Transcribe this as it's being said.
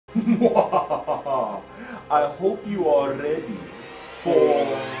I hope you are ready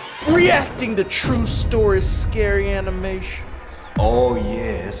for reacting to true stories, scary animations. Oh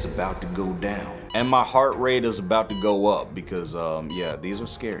yeah, it's about to go down. And my heart rate is about to go up because, yeah, these are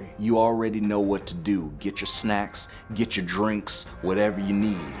scary. You already know what to do. Get your snacks, get your drinks, whatever you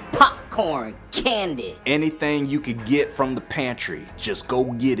need. Popcorn, candy. Anything you could get from the pantry, just go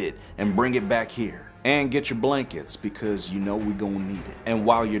get it and bring it back here. And get your blankets because you know we're gonna need it. And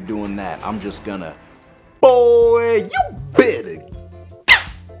while you're doing that, I'm just gonna, boy, you better get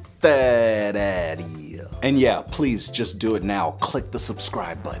that out of here. And yeah, please just do it now. Click the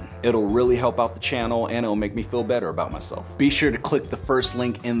subscribe button. It'll really help out the channel and it'll make me feel better about myself. Be sure to click the first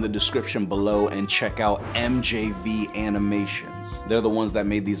link in the description below and check out MJV Animations. They're the ones that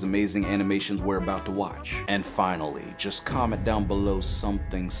made these amazing animations we're about to watch. And finally, just comment down below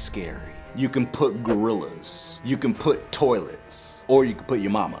something scary. You can put gorillas, you can put toilets, or you can put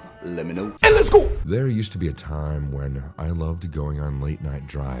your mama. Let me know. And let's go! There used to be a time when I loved going on late night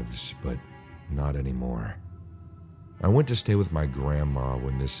drives, but not anymore. I went to stay with my grandma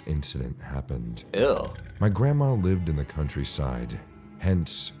when this incident happened. Ew. My grandma lived in the countryside,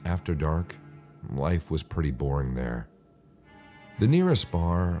 hence, after dark, life was pretty boring there. The nearest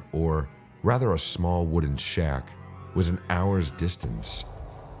bar, or rather a small wooden shack, was an hour's distance.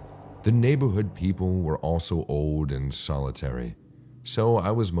 The neighborhood people were also old and solitary, so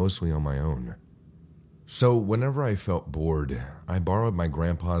I was mostly on my own. So whenever I felt bored, I borrowed my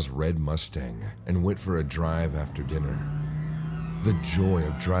grandpa's red Mustang and went for a drive after dinner. The joy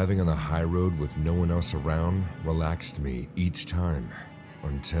of driving on the high road with no one else around relaxed me each time,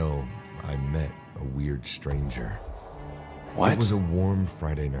 until I met a weird stranger. What? It was a warm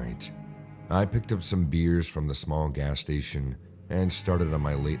Friday night. I picked up some beers from the small gas station and started on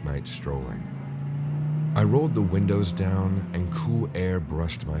my late night strolling. I rolled the windows down and cool air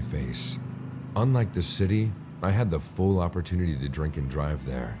brushed my face. Unlike the city, I had the full opportunity to drink and drive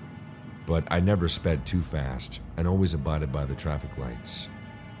there, but I never sped too fast and always abided by the traffic lights.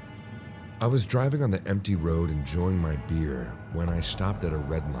 I was driving on the empty road enjoying my beer when I stopped at a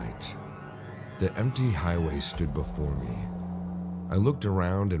red light. The empty highway stood before me. I looked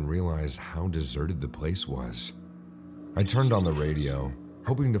around and realized how deserted the place was. I turned on the radio,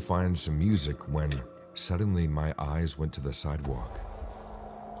 hoping to find some music when suddenly my eyes went to the sidewalk.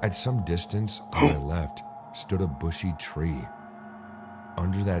 At some distance on my left stood a bushy tree.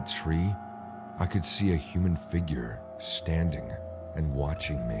 Under that tree, I could see a human figure standing and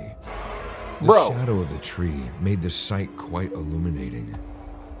watching me. The shadow of the tree made the sight quite illuminating.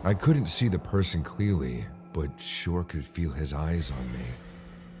 I couldn't see the person clearly, but sure could feel his eyes on me.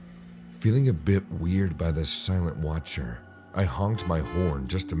 Feeling a bit weird by this silent watcher, I honked my horn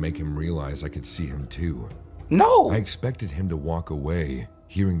just to make him realize I could see him too. No! I expected him to walk away,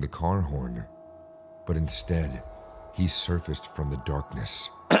 hearing the car horn, but instead, he surfaced from the darkness.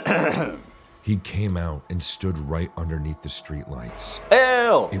 He came out and stood right underneath the streetlights.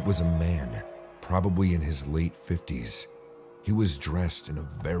 Ew! It was a man, probably in his late 50s. He was dressed in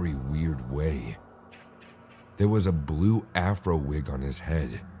a very weird way. There was a blue afro wig on his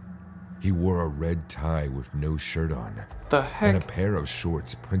head. He wore a red tie with no shirt on. The heck? And a pair of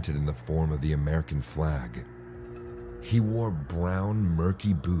shorts printed in the form of the American flag. He wore brown,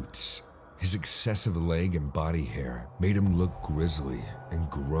 murky boots. His excessive leg and body hair made him look grisly and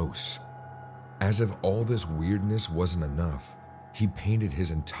gross. As if all this weirdness wasn't enough, he painted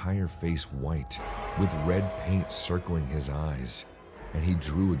his entire face white, with red paint circling his eyes, and he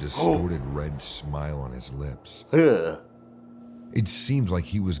drew a distorted red smile on his lips. Ugh. It seemed like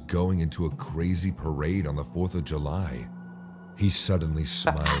he was going into a crazy parade on the 4th of July. He suddenly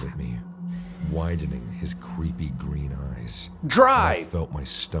smiled at me, widening his creepy green eyes. Drive! I felt my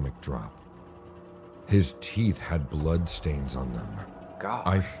stomach drop. His teeth had blood stains on them. God.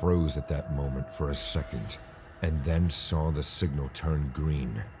 I froze at that moment for a second, and then saw the signal turn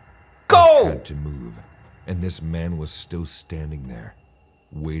green. Go! I had to move, and this man was still standing there,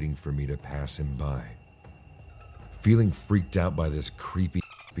 waiting for me to pass him by. Feeling freaked out by this creepy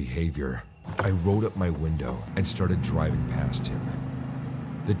behavior, I rolled up my window and started driving past him.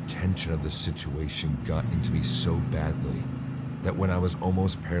 The tension of the situation got into me so badly that when I was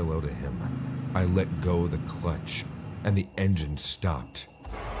almost parallel to him, I let go of the clutch and the engine stopped.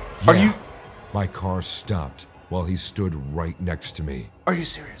 Are you? My car stopped while he stood right next to me. Are you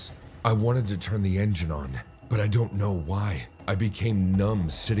serious? I wanted to turn the engine on, but I don't know why. I became numb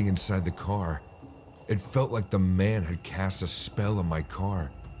sitting inside the car. It felt like the man had cast a spell on my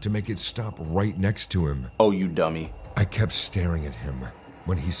car to make it stop right next to him. Oh, you dummy. I kept staring at him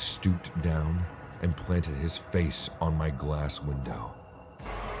when he stooped down and planted his face on my glass window.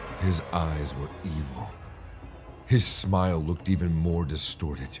 His eyes were evil. His smile looked even more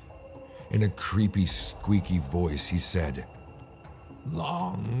distorted. In a creepy, squeaky voice, he said,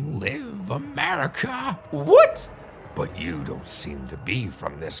 "Long live America!" What? But you don't seem to be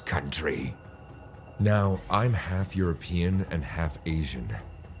from this country. Now, I'm half European and half Asian.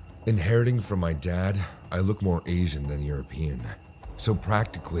 Inheriting from my dad, I look more Asian than European. So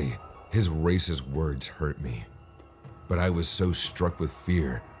practically, his racist words hurt me. But I was so struck with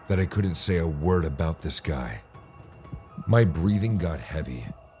fear that I couldn't say a word about this guy. My breathing got heavy.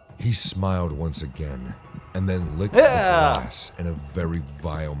 He smiled once again, and then licked the glass in a very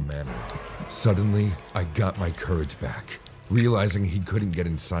vile manner. Suddenly, I got my courage back, realizing he couldn't get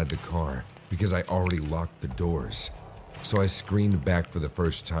inside the car because I already locked the doors. So I screamed back for the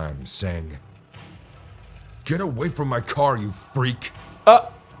first time, saying, "Get away from my car, you freak!"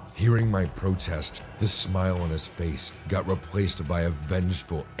 Hearing my protest, the smile on his face got replaced by a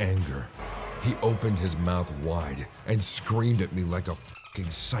vengeful anger. He opened his mouth wide and screamed at me like a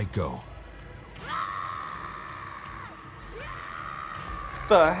fucking psycho.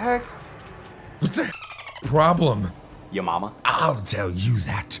 The heck? What's the problem? Your mama? I'll tell you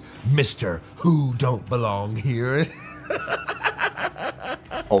that, Mr. Who Don't Belong Here.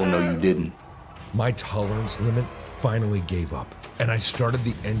 Oh, no, you didn't. My tolerance limit finally gave up, and I started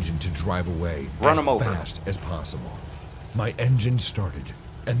the engine to drive away Run him over. as fast as possible. My engine started,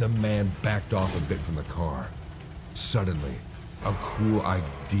 and the man backed off a bit from the car. Suddenly, a cool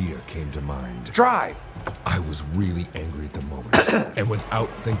idea came to mind. Drive! I was really angry at the moment, and without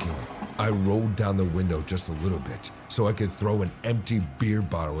thinking, I rolled down the window just a little bit so I could throw an empty beer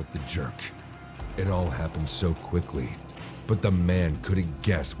bottle at the jerk. It all happened so quickly, but the man couldn't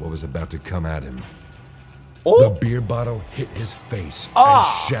guess what was about to come at him. The beer bottle hit his face and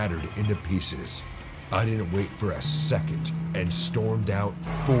shattered into pieces. I didn't wait for a second and stormed out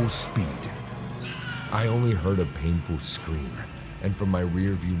full speed. I only heard a painful scream, and from my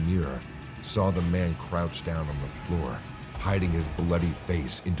rearview mirror, saw the man crouched down on the floor, hiding his bloody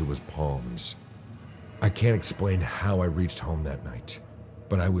face into his palms. I can't explain how I reached home that night,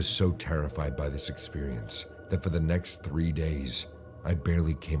 but I was so terrified by this experience that for the next 3 days, I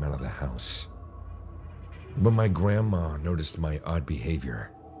barely came out of the house. When my grandma noticed my odd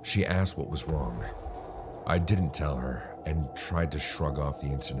behavior, she asked what was wrong. I didn't tell her and tried to shrug off the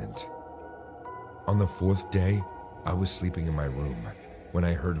incident. On the 4th day, I was sleeping in my room when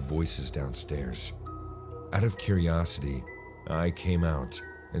I heard voices downstairs. Out of curiosity, I came out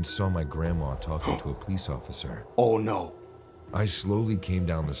and saw my grandma talking to a police officer. Oh no. I slowly came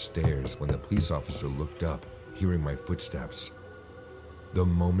down the stairs when the police officer looked up, hearing my footsteps. The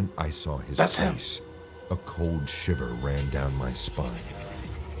moment I saw his face, a cold shiver ran down my spine.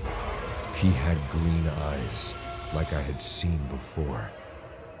 He had green eyes, like I had seen before.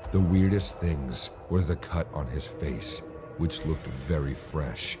 The weirdest things were the cut on his face, which looked very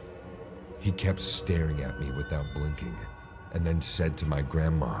fresh. He kept staring at me without blinking, and then said to my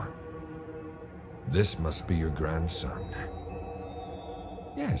grandma, "This must be your grandson."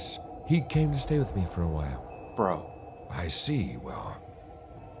 "Yes, he came to stay with me for a while." Bro. "I see. Well,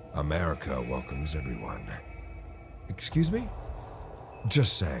 America welcomes everyone." "Excuse me?"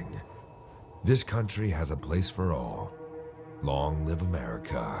 "Just saying. This country has a place for all. Long live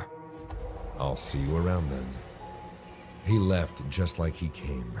America. I'll see you around then." He left just like he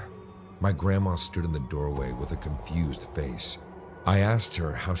came. My grandma stood in the doorway with a confused face. I asked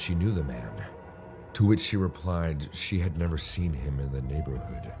her how she knew the man, to which she replied she had never seen him in the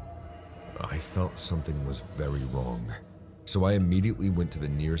neighborhood. I felt something was very wrong, so I immediately went to the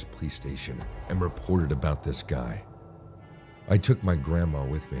nearest police station and reported about this guy. I took my grandma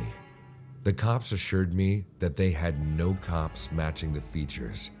with me. The cops assured me that they had no cops matching the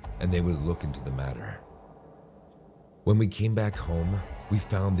features and they would look into the matter. When we came back home, we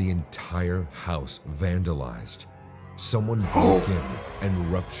found the entire house vandalized. Someone broke in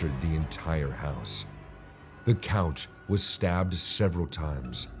and ruptured the entire house. The couch was stabbed several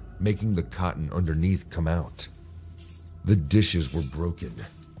times, making the cotton underneath come out. The dishes were broken.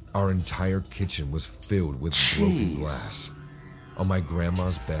 Our entire kitchen was filled with broken glass. On my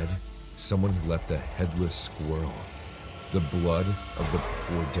grandma's bed, someone had left a headless squirrel. The blood of the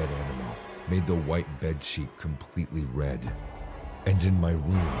poor dead animal made the white bedsheet completely red. And in my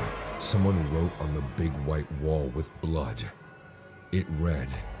room, someone wrote on the big white wall with blood. It read,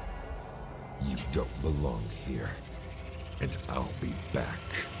 "You don't belong here, and I'll be back."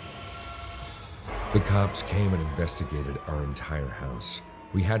 The cops came and investigated our entire house.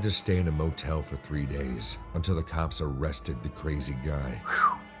 We had to stay in a motel for 3 days until the cops arrested the crazy guy.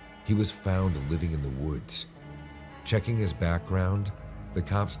 He was found living in the woods. Checking his background, the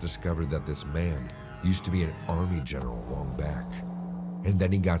cops discovered that this man used to be an army general long back, and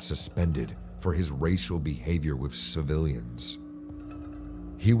then he got suspended for his racial behavior with civilians.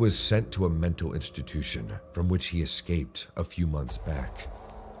 He was sent to a mental institution from which he escaped a few months back.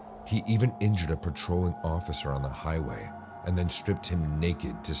 He even injured a patrolling officer on the highway and then stripped him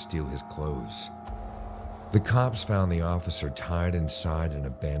naked to steal his clothes. The cops found the officer tied inside an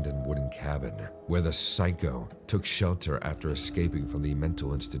abandoned wooden cabin where the psycho took shelter after escaping from the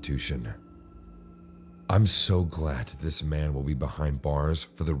mental institution. I'm so glad this man will be behind bars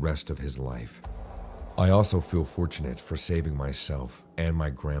for the rest of his life. I also feel fortunate for saving myself and my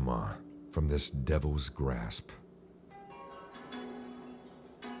grandma from this devil's grasp.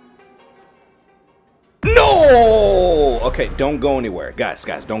 No! Okay, don't go anywhere. Guys,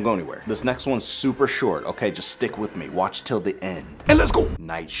 don't go anywhere. This next one's super short, okay? Just stick with me. Watch till the end. And let's go!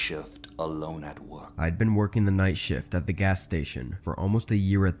 Night shift, alone at work. I'd been working the night shift at the gas station for almost a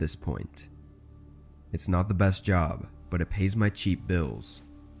year at this point. It's not the best job, but it pays my cheap bills.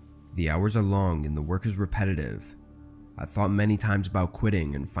 The hours are long and the work is repetitive. I thought many times about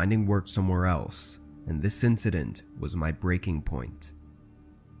quitting and finding work somewhere else, and this incident was my breaking point.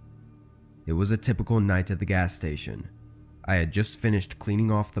 It was a typical night at the gas station. I had just finished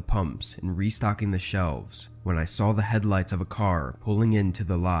cleaning off the pumps and restocking the shelves when I saw the headlights of a car pulling into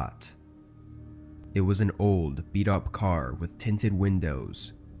the lot. It was an old, beat-up car with tinted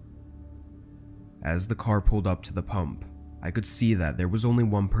windows. As the car pulled up to the pump, I could see that there was only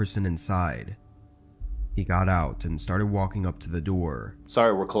one person inside. He got out and started walking up to the door.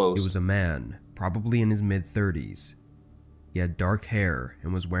 Sorry, we're closed. It was a man, probably in his mid-30s. He had dark hair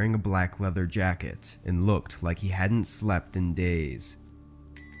and was wearing a black leather jacket and looked like he hadn't slept in days.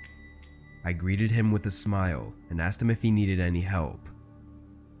 I greeted him with a smile and asked him if he needed any help.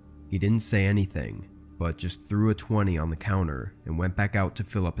 He didn't say anything, but just threw a 20 on the counter and went back out to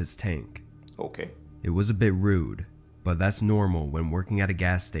fill up his tank. Okay. It was a bit rude, but that's normal when working at a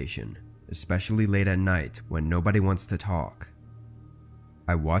gas station, especially late at night when nobody wants to talk.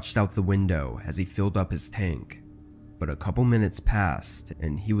 I watched out the window as he filled up his tank. But a couple minutes passed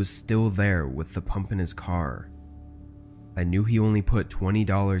and he was still there with the pump in his car. I knew he only put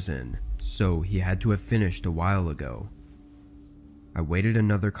 $20 in, so he had to have finished a while ago. I waited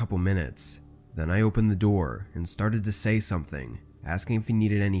another couple minutes, then I opened the door and started to say something, asking if he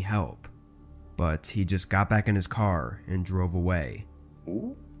needed any help. But he just got back in his car and drove away.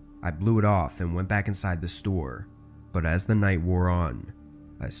 Ooh. I blew it off and went back inside the store, but as the night wore on,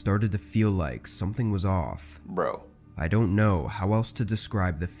 I started to feel like something was off. Bro. I don't know how else to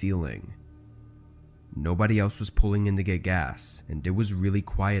describe the feeling. Nobody else was pulling in to get gas, and it was really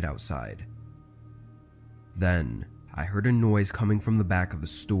quiet outside. Then, I heard a noise coming from the back of the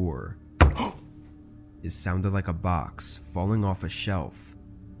store. It sounded like a box falling off a shelf.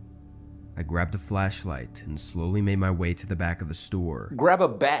 I grabbed a flashlight and slowly made my way to the back of the store. Grab a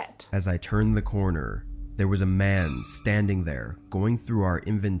bat. As I turned the corner, there was a man standing there, going through our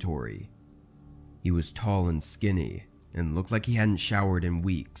inventory. He was tall and skinny, and looked like he hadn't showered in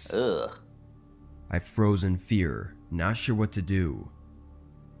weeks. Ugh. I froze in fear, not sure what to do.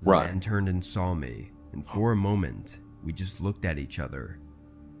 The man turned and saw me, and for a moment, we just looked at each other.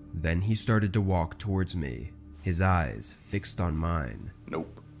 Then he started to walk towards me, his eyes fixed on mine.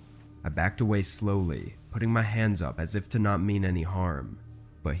 Nope. I backed away slowly, putting my hands up as if to not mean any harm,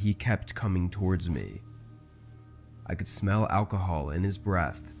 but he kept coming towards me. I could smell alcohol in his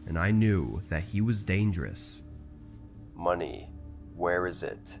breath, and I knew that he was dangerous. "Money, where is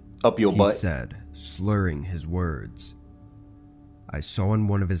it?" Up your butt. He said, slurring his words. I saw in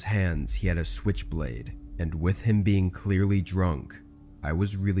one of his hands he had a switchblade, and with him being clearly drunk, I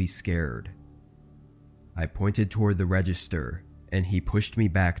was really scared. I pointed toward the register, and he pushed me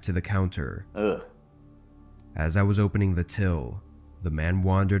back to the counter. Ugh. As I was opening the till, the man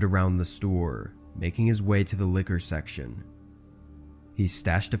wandered around the store, making his way to the liquor section. He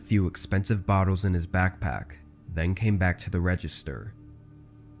stashed a few expensive bottles in his backpack, then came back to the register.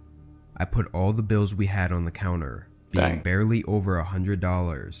 I put all the bills we had on the counter, being barely over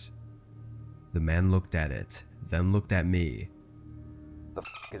 $100. The man looked at it, then looked at me. "The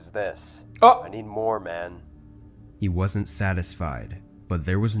f*** is this? Oh. I need more, man." He wasn't satisfied, but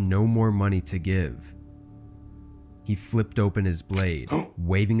there was no more money to give. He flipped open his blade,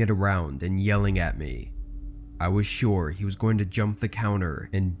 waving it around and yelling at me. I was sure he was going to jump the counter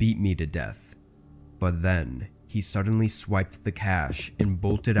and beat me to death. But then, he suddenly swiped the cash and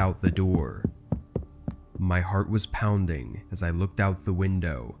bolted out the door. My heart was pounding as I looked out the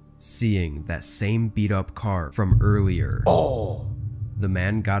window, seeing that same beat-up car from earlier. Oh! The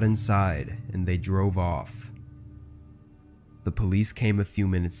man got inside and they drove off. The police came a few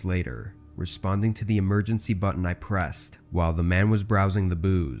minutes later, responding to the emergency button I pressed while the man was browsing the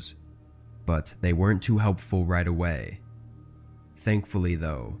booze, but they weren't too helpful right away. Thankfully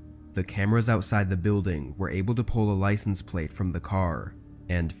though, the cameras outside the building were able to pull a license plate from the car,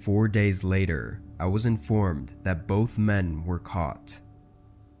 and 4 days later, I was informed that both men were caught.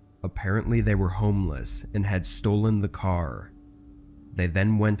 Apparently they were homeless and had stolen the car. They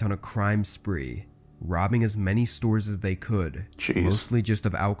then went on a crime spree, robbing as many stores as they could, mostly just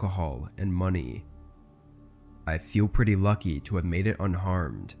of alcohol and money. I feel pretty lucky to have made it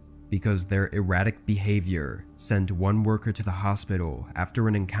unharmed, because their erratic behavior sent one worker to the hospital after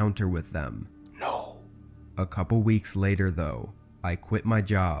an encounter with them. No. A couple weeks later though, I quit my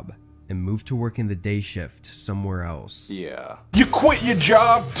job and moved to work in the day shift somewhere else. Yeah. You quit your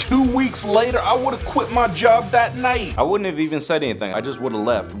job 2 weeks later? I would have quit my job that night. I wouldn't have even said anything. I just would have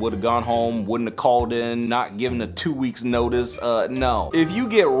left. Would have gone home, wouldn't have called in, not given a 2 weeks notice. No. If you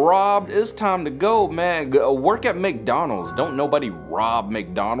get robbed, it's time to go, man. Work at McDonald's. Don't nobody rob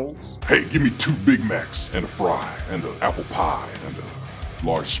McDonald's. Hey, give me 2 Big Macs and a fry and an apple pie and a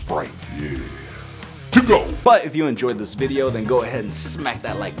large Sprite. Yeah. To go. But if you enjoyed this video, then go ahead and smack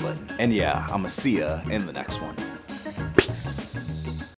that like button. And yeah, I'ma see ya in the next one. Peace.